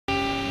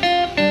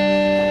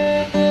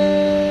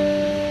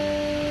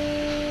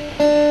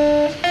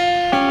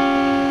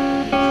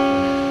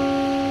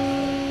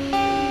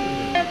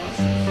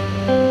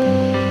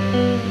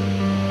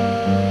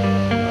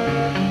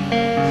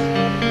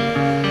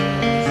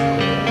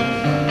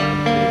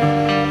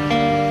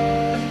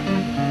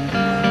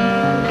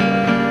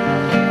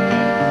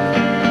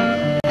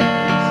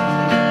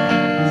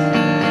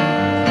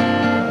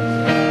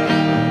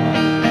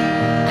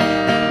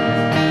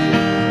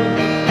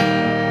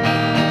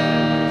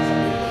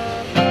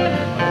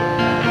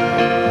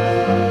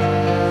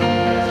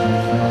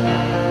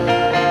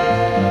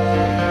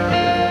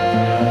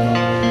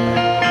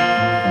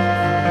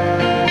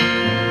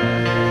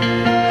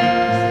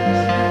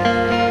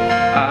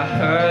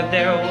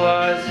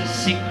was a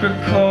secret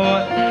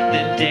chord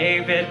that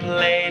David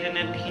played and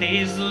it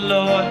pleased the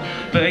Lord.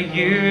 But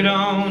you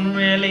don't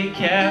really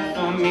care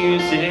for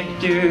music,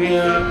 do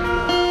you?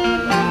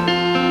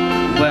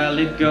 Well,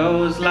 it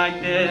goes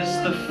like this: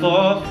 the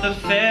fourth, the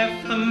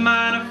fifth, the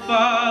minor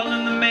fall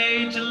and the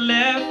major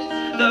lift,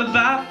 the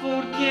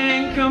baffled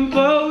king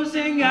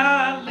composing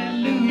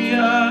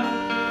hallelujah,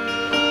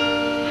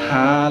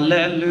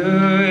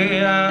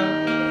 hallelujah,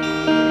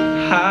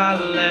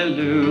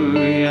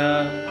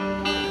 hallelujah,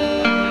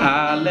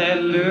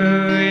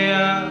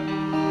 hallelujah,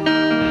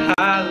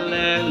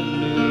 hallelujah.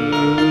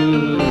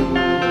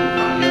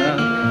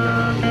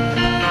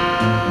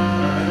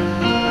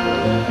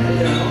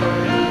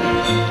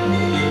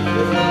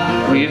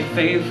 Well, your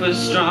faith was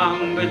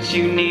strong, but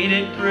you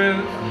needed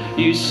proof.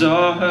 You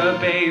saw her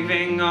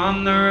bathing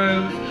on the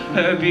roof,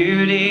 her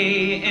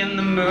beauty in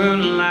the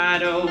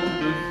moonlight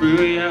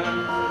overthrew you.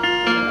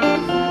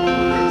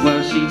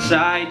 Well, she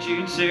tied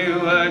you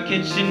to a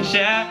kitchen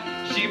chair,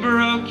 she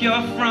broke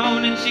your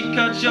throne and she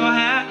cut your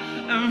hair,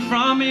 and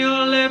from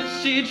your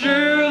lips she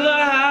drew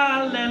the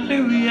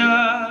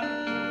hallelujah,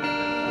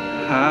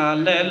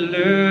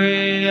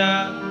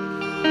 hallelujah,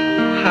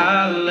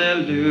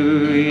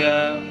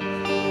 hallelujah,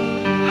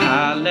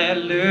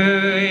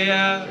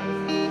 hallelujah,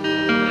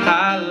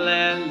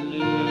 hallelujah.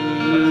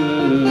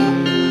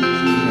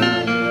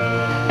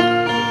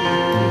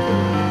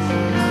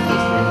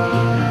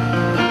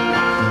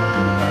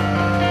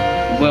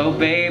 Well,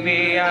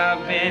 baby,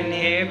 I've been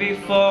here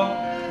before.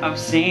 I've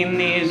seen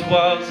these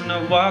walls and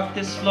I've walked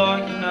this floor.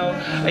 You know,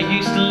 I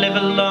used to live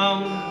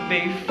alone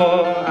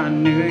before I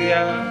knew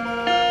ya.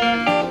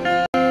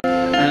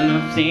 And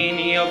I've seen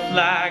your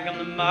flag on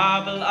the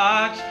marble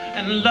arch,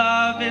 and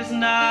love is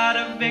not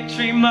a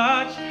victory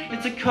march.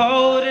 It's a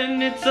cold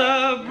and it's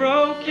a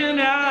broken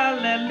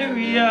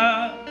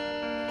hallelujah,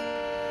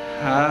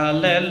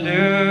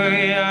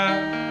 hallelujah,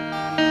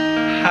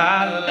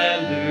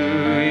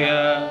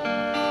 hallelujah,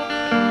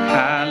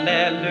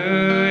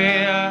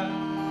 hallelujah,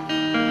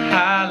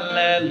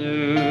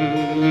 hallelujah.